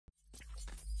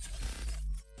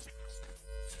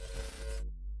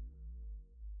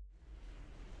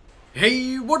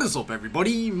Hey, what is up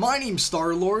everybody? My name's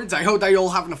Starlord. I hope that you're all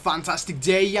having a fantastic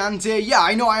day, and yeah,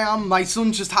 I know I am. My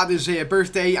son just had his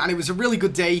birthday and it was a really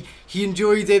good day. He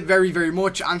enjoyed it very, very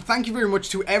much, and thank you very much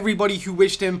to everybody who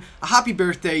wished him a happy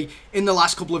birthday in the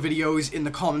last couple of videos in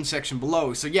the comment section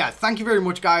below. So yeah, thank you very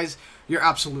much guys. You're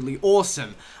absolutely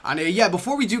awesome. And yeah,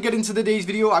 before we do get into today's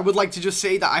video, I would like to just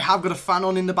say that I have got a fan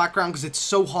on in the background because it's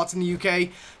so hot in the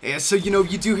UK. So, you know,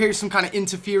 you do hear some kind of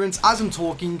interference as I'm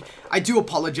talking. I do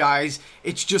apologize.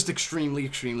 It's just extremely,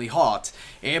 extremely hot.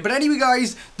 But anyway,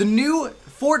 guys, the new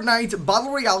Fortnite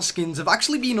Battle Royale skins have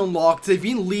actually been unlocked. They've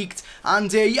been leaked.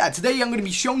 And yeah, today I'm going to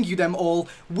be showing you them all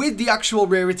with the actual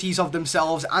rarities of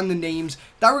themselves and the names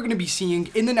that we're going to be seeing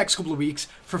in the next couple of weeks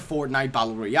for Fortnite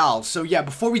Battle Royale. So yeah,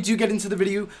 before we do get into the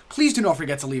video, please do not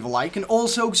forget to leave a like and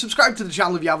also subscribe to the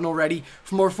channel if you haven't already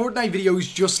for more Fortnite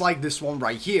videos just like this one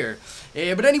right here.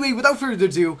 But anyway, without further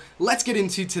ado, let's get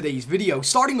into today's video.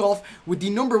 Starting off with the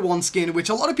 #1 skin, which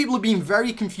a lot of people have been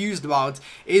very confused about,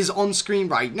 is on screen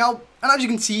right now. And as you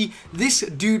can see, this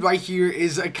dude right here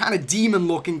is a kind of demon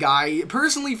looking guy.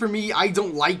 Personally, for me, I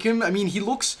don't like him. I mean, he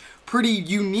looks pretty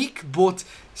unique, but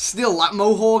still, that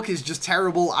mohawk is just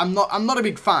terrible. I'm not a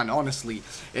big fan, honestly.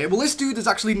 Well, this dude is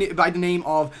actually by the name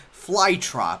of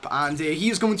Flytrap, and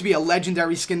he is going to be a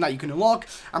legendary skin that you can unlock,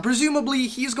 and presumably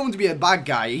he's going to be a bad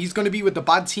guy. He's going to be with the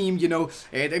bad team, you know,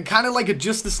 kind of like a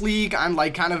Justice League and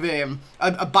like kind of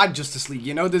a bad Justice League,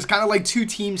 you know. There's kind of like two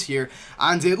teams here,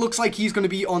 and it looks like he's going to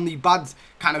be on the bad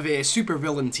kind of a super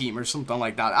villain team or something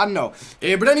like that. I don't know.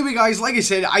 But anyway, guys, like I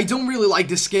said, I don't really like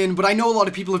this skin, but I know a lot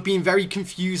of people have been very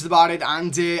confused about it,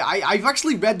 and I've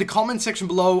actually read the comment section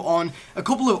below on a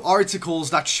couple of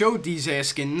articles that showed these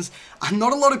skins, and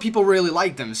not a lot of people really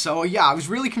like them. So yeah, I was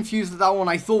really confused at that one.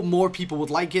 I thought more people would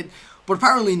like it, but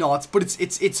apparently not. But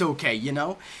it's okay, you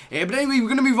know. But anyway, we're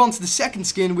gonna move on to the second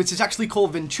skin, which is actually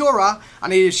called Ventura,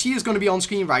 and she is going to be on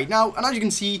screen right now. And as you can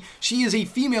see, she is a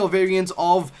female variant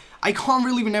of, I can't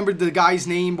really remember the guy's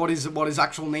name, what his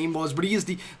actual name was, but he is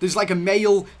there's like a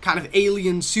male kind of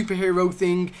alien superhero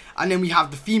thing, and then we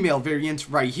have the female variant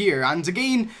right here. And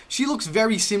again, she looks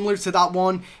very similar to that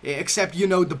one, except, you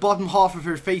know, the bottom half of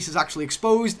her face is actually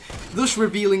exposed, thus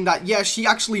revealing that, yeah, she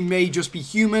actually may just be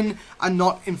human and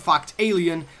not, in fact,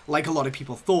 alien, like a lot of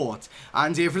people thought.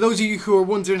 And for those of you who are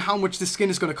wondering how much this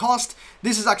skin is going to cost,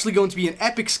 this is actually going to be an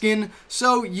epic skin,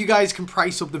 so you guys can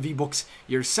price up the V-Bucks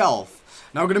yourself.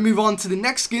 Now we're going to move on to the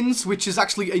next skins, which is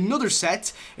actually another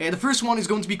set. The first one is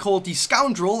going to be called the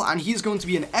Scoundrel, and he is going to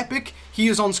be an epic. He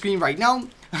is on screen right now.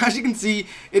 As you can see,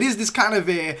 it is this kind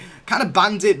of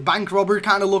bandit, bank robber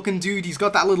kind of looking dude. He's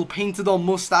got that little painted on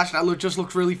mustache that just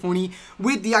looks really funny,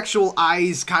 with the actual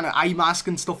eyes, kind of eye mask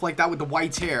and stuff like that with the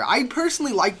white hair. I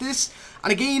personally like this,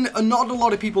 and again, not a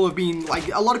lot of people have been,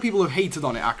 like, a lot of people have hated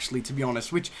on it actually, to be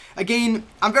honest, which, again,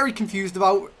 I'm very confused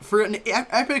about. For an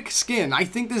epic skin, I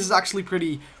think this is actually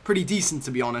pretty decent,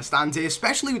 to be honest, and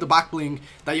especially with the back bling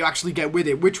that you actually get with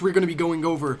it, which we're going to be going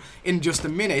over in just a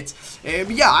minute.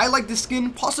 But yeah, I like this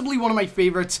skin, possibly one of my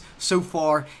favorites so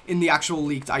far in the actual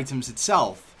leaked items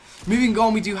itself. Moving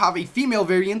on, we do have a female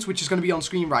variant, which is going to be on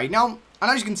screen right now. And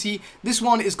as you can see, this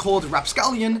one is called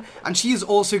Rapscallion, and she is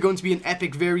also going to be an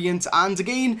epic variant. And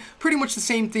again, pretty much the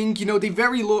same thing. You know, they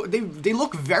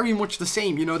look very much the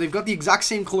same. You know, they've got the exact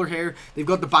same color hair. They've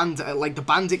got the like the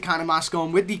bandit kind of mask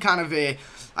on with the kind of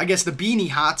I guess the beanie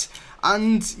hat.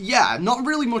 And yeah, not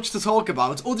really much to talk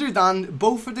about other than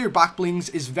both of their back blings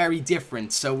is very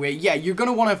different. So yeah, you're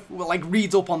gonna want to like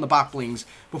read up on the back blings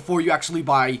before you actually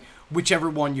buy whichever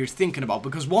one you're thinking about,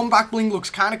 because one back bling looks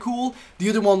kind of cool, the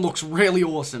other one looks really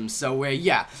awesome. So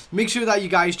yeah, make sure that you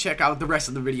guys check out the rest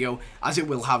of the video, as it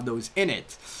will have those in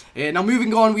it. Now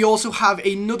moving on, we also have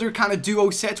another kind of duo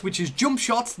set, which is Jump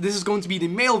Shot. This is going to be the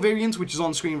male variant, which is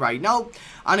on screen right now,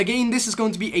 and again, this is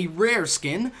going to be a rare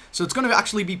skin, so it's going to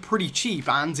actually be pretty cheap.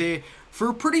 And for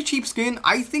a pretty cheap skin,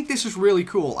 I think this is really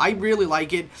cool. I really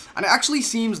like it, and it actually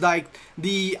seems like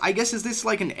I guess, is this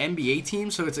like an NBA team?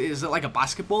 So is it like a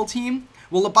basketball team?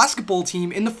 Well, the basketball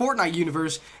team in the Fortnite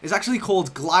universe is actually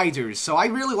called Gliders, so I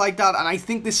really like that, and I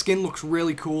think this skin looks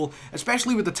really cool,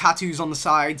 especially with the tattoos on the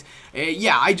side.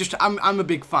 Yeah, I'm a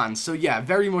big fan, so yeah,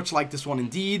 very much like this one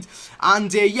indeed.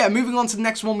 And yeah, moving on to the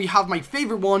next one, we have my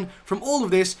favorite one from all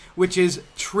of this, which is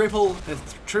Triple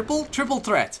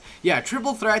Threat. Yeah,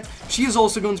 Triple Threat. She is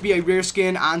also going to be a rare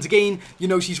skin, and again, you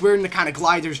know, she's wearing the kind of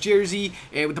Gliders jersey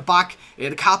with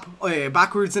the cap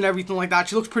backwards and everything like that.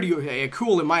 She looks pretty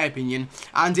cool in my opinion.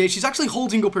 And she's actually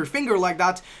holding up her finger like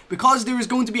that because there is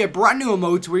going to be a brand new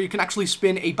emote where you can actually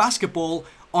spin a basketball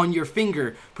on your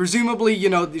finger. Presumably, you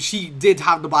know, she did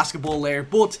have the basketball there,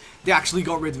 but they actually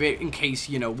got rid of it in case,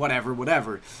 you know,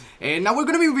 whatever. Now we're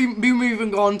going to be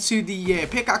moving on to the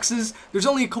pickaxes. There's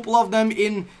only a couple of them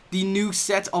in the new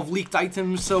set of leaked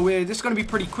items, so this is going to be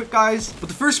pretty quick, guys. But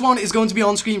the first one is going to be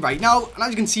on screen right now, and as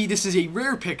you can see, this is a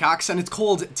rare pickaxe, and it's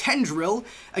called Tendril.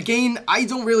 Again, I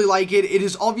don't really like it. It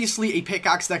is obviously a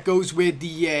pickaxe that goes with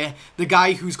the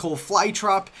guy who's called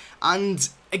Flytrap, and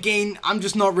again, I'm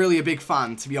just not really a big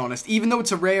fan, to be honest. Even though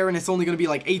it's a rare and it's only going to be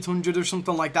like 800 or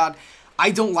something like that, I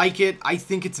don't like it. I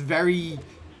think it's very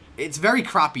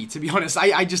crappy, to be honest.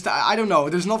 I don't know.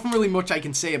 There's nothing really much I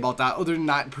can say about that other than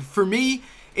that. For me,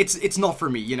 it's not for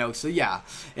me, you know, so yeah.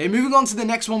 Moving on to the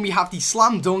next one, we have the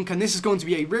Slam Dunk, and this is going to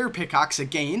be a rare pickaxe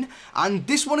again, and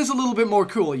this one is a little bit more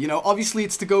cool, you know. Obviously,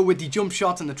 it's to go with the jump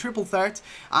shot and the triple threat,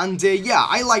 and yeah,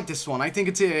 I like this one. I think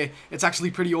it's actually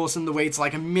pretty awesome the way it's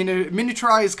like a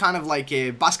miniaturized kind of like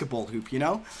a basketball hoop, you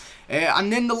know.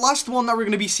 And then the last one that we're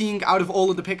going to be seeing out of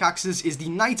all of the pickaxes is the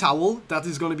Night Owl. That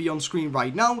is going to be on screen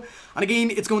right now. And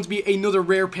again, it's going to be another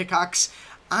rare pickaxe.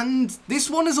 And this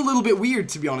one is a little bit weird,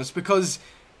 to be honest, because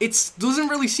it doesn't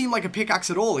really seem like a pickaxe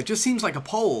at all. It just seems like a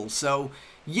pole. So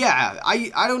yeah,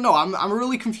 I don't know. I'm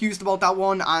really confused about that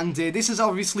one, and this is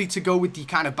obviously to go with the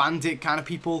kind of bandit kind of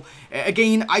people.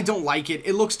 Again, I don't like it.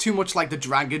 It looks too much like the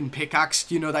dragon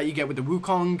pickaxe, you know, that you get with the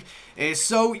Wukong.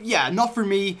 So yeah, not for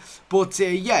me. But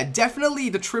yeah, definitely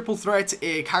the triple threat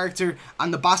character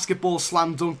and the basketball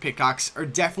slam dunk pickaxe are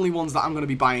definitely ones that I'm going to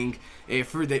be buying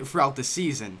throughout the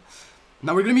season.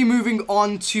 Now we're going to be moving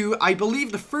on to, I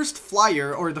believe, the first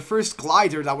flyer or the first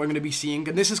glider that we're going to be seeing,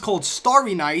 and this is called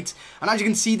Starry Night. And as you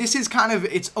can see, this is kind of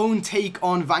its own take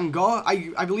on Van Gogh,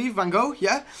 I believe, Van Gogh,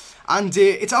 yeah? And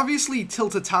it's obviously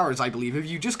Tilted Towers, I believe. If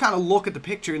you just kind of look at the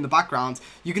picture in the background,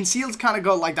 you can see it's kind of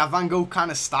got like that Van Gogh kind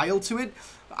of style to it.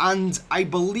 And I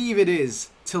believe it is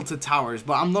Tilted Towers,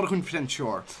 but I'm not 100%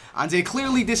 sure. And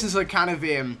clearly this is a kind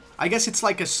of, I guess it's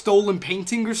like a stolen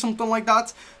painting or something like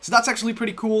that. So that's actually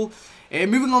pretty cool.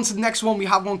 Moving on to the next one, we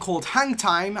have one called Hang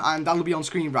Time, and that'll be on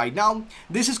screen right now.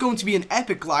 This is going to be an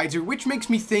epic glider, which makes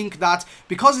me think that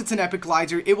because it's an epic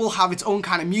glider, it will have its own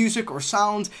kind of music or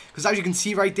sound, because as you can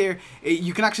see right there,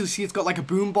 you can actually see it's got like a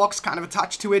boombox kind of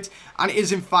attached to it, and it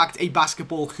is in fact a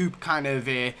basketball hoop kind of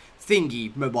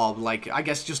thingy, Bob, like I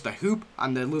guess just a hoop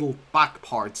and the little back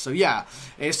part. So yeah,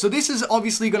 so this is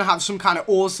obviously going to have some kind of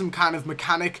awesome kind of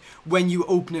mechanic when you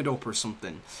open it up or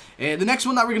something. The next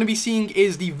one that we're going to be seeing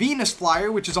is the Venus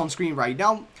Flyer, which is on screen right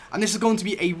now, and this is going to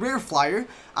be a rare flyer.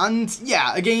 And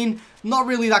yeah, again, not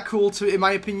really that cool in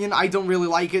my opinion. I don't really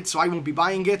like it, so I won't be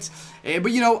buying it.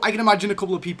 But you know, I can imagine a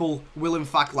couple of people will in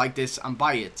fact like this and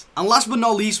buy it. And last but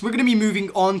not least, we're going to be moving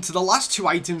on to the last two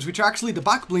items, which are actually the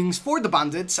back blings for the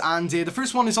bandits. And the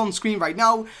first one is on screen right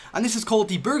now, and this is called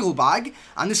the Burgle Bag,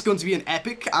 and this is going to be an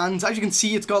epic. And as you can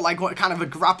see, it's got like kind of a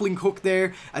grappling hook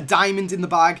there, a diamond in the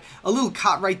bag, a little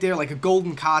cat right there, like a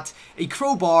golden cat, a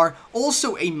crowbar,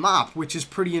 also a map, which is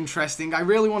pretty interesting. I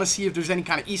really want to see if there's any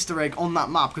kind of Easter egg on that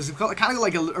map, because it's got kind of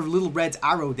like a little red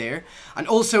arrow there, and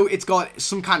also it's got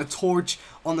some kind of torch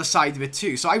on the side of it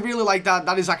too. So I really like that.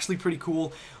 That is actually pretty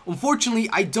cool. Unfortunately,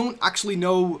 I don't actually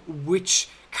know which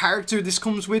character this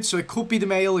comes with, so it could be the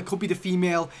male, it could be the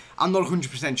female. I'm not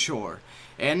 100% sure.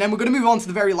 And then we're going to move on to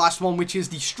the very last one, which is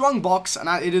the Strong Box, and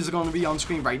it is going to be on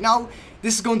screen right now.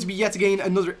 This is going to be yet again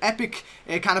another epic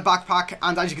kind of backpack,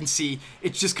 and as you can see,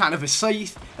 it's just kind of a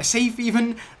safe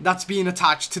even, that's being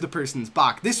attached to the person's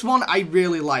back. This one I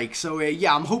really like, so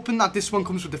yeah, I'm hoping that this one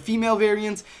comes with the female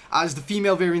variant, as the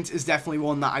female variant is definitely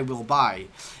one that I will buy.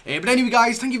 But anyway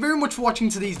guys, thank you very much for watching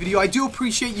today's video. I do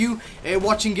appreciate you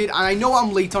watching it, and I know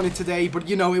I'm late on it today, but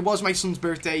you know, it was my son's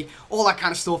birthday, all that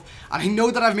kind of stuff, and I know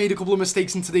that I've made a couple of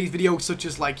mistakes in today's video, such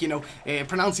as like, you know,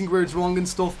 pronouncing words wrong and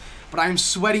stuff, but I am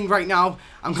sweating right now.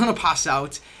 I'm gonna pass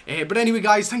out. But anyway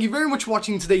guys, thank you very much for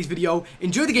watching today's video.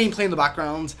 Enjoy the gameplay in the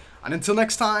background, and until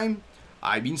next time,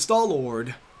 I've been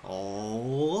Star-Lord.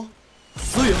 Oh,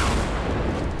 see ya.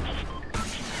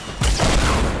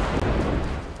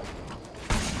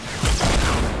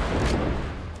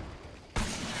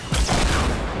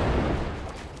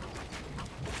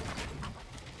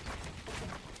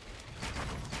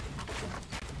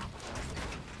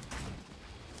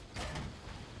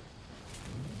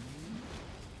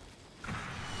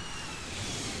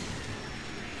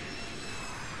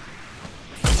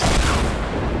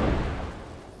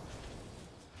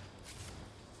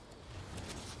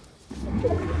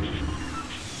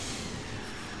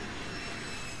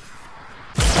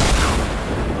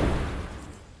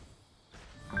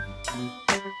 Mm-hmm.